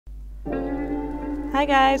Hi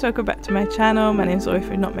guys, welcome back to my channel. My name's Zoe if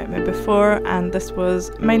you've not met me before, and this was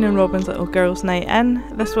mine and Robyn's little girls' night in.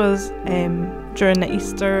 This was during the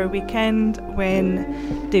Easter weekend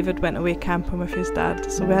when David went away camping with his dad,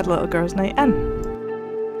 so we had a little girls' night in.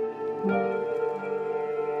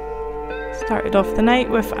 Started off the night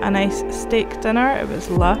with a nice steak dinner. It was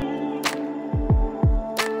lush.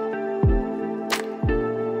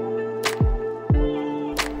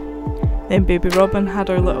 Then baby Robyn had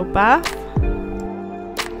her little bath.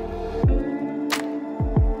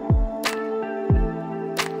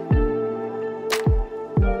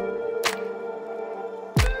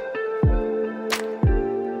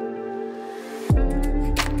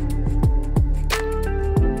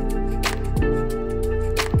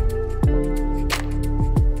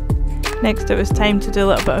 Next it was time to do a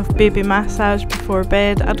little bit of baby massage before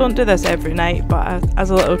bed. I don't do this every night, but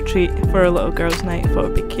as a little treat for a little girl's night, I thought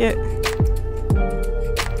it would be cute.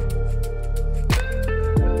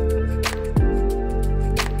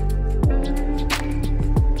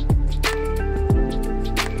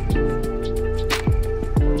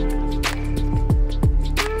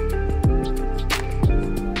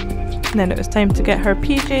 And then it was time to get her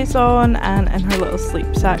PJs on and in her little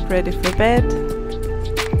sleep sack ready for bed.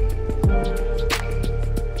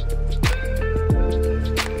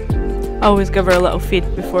 I always give her a little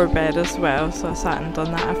feed before bed as well, so I sat and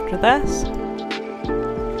done that after this.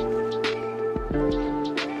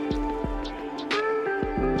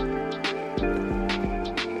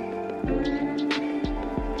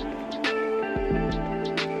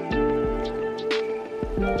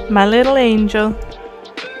 My little angel.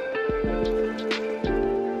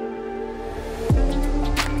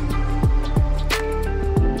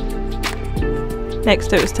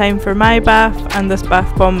 Next it was time for my bath, and this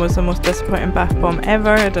bath bomb was the most disappointing bath bomb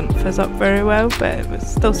ever. It didn't fizz up very well, but it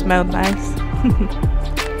still smelled nice.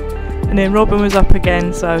 And then Robyn was up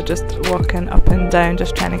again, so I was just walking up and down,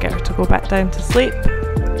 just trying to get her to go back down to sleep.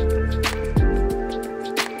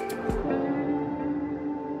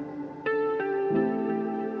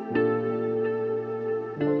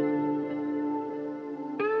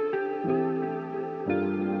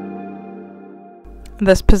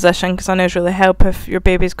 This position, because I know it's really help if your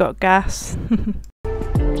baby's got gas. And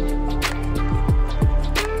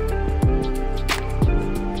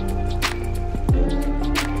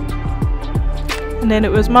then it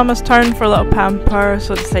was Mama's turn for a little pamper,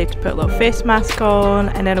 so I decided to put a little face mask on,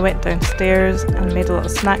 and then I went downstairs and made a little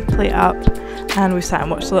snack plate up, and we sat and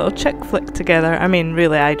watched a little chick flick together. I mean,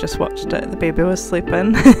 really, I just watched it, the baby was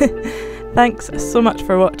sleeping. Thanks so much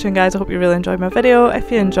for watching, guys. I hope you really enjoyed my video. If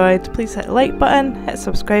you enjoyed, please hit the like button, hit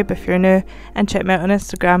subscribe if you're new, and check me out on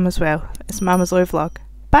Instagram as well. It's Mama Zoe Vlog.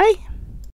 Bye!